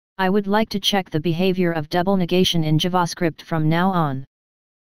I would like to check the behavior of double negation in JavaScript from now on.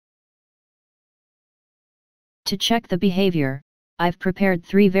 To check the behavior, I've prepared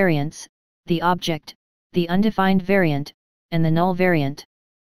 3 variants: the object, the undefined variant, and the null variant.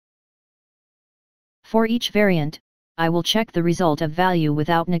 For each variant, I will check the result of value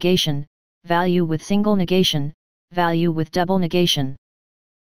without negation, value with single negation, value with double negation.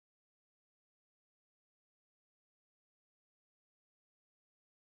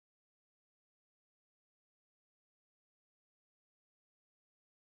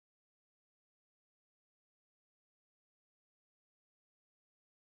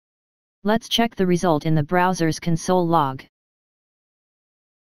 Let's check the result in the browser's console log.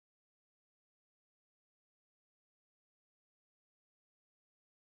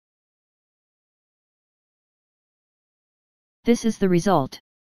 This is the result.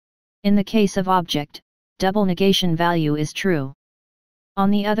 In the case of object, double negation value is true.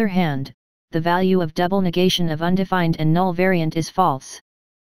 On the other hand, the value of double negation of undefined and null variant is false.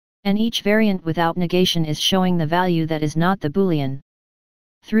 And each variant without negation is showing the value that is not the Boolean.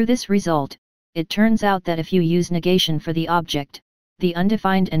 Through this result, it turns out that if you use negation for the object, the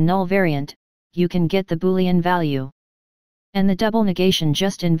undefined and null variant, you can get the Boolean value. And the double negation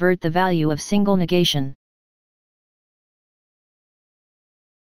just invert the value of single negation.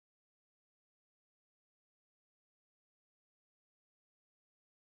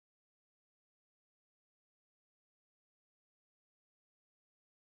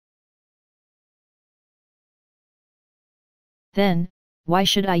 Then, why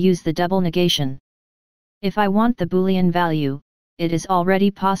should I use the double negation? If I want the Boolean value, it is already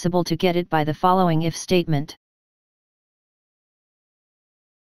possible to get it by the following if statement.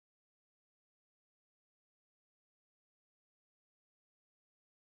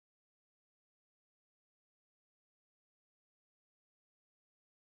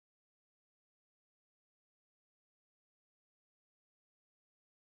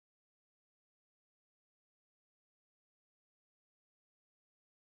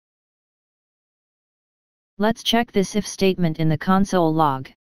 Let's check this if statement in the console log.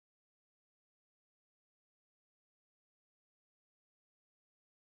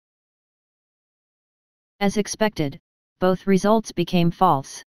 As expected, both results became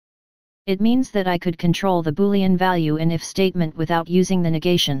false. It means that I could control the Boolean value in if statement without using the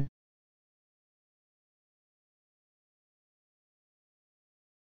negation.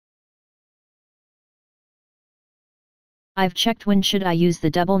 I've checked when should I use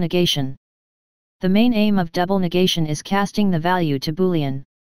the double negation. The main aim of double negation is casting the value to Boolean.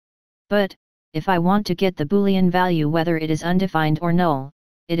 But, if I want to get the Boolean value whether it is undefined or null,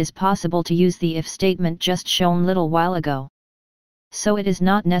 it is possible to use the if statement just shown little while ago. So it is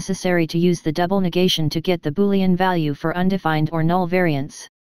not necessary to use the double negation to get the Boolean value for undefined or null variants.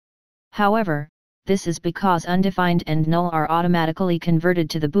 However, this is because undefined and null are automatically converted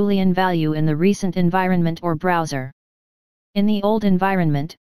to the Boolean value in the recent environment or browser. In the old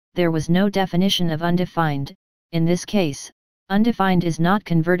environment, there was no definition of undefined. In this case, undefined is not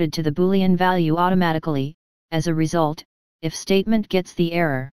converted to the Boolean value automatically. As a result, if statement gets the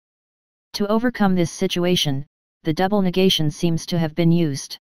error. To overcome this situation, the double negation seems to have been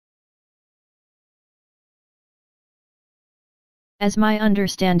used. As my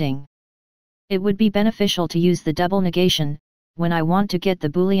understanding, it would be beneficial to use the double negation when I want to get the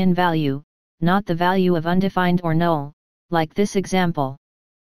Boolean value, not the value of undefined or null, like this example.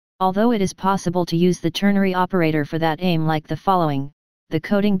 Although it is possible to use the ternary operator for that aim like the following, the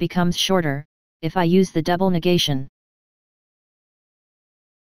coding becomes shorter if I use the double negation.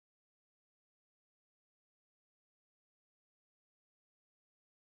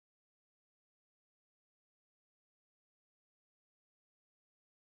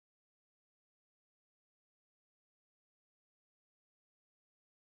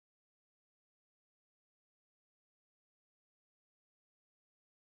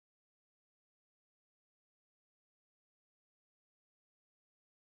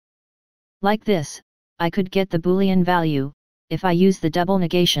 Like this, I could get the Boolean value, if I use the double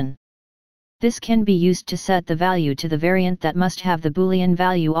negation. This can be used to set the value to the variant that must have the Boolean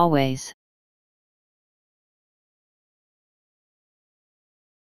value always.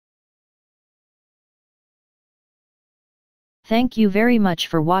 Thank you very much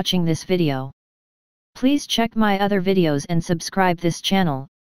for watching this video. Please check my other videos and subscribe this channel,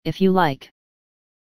 if you like.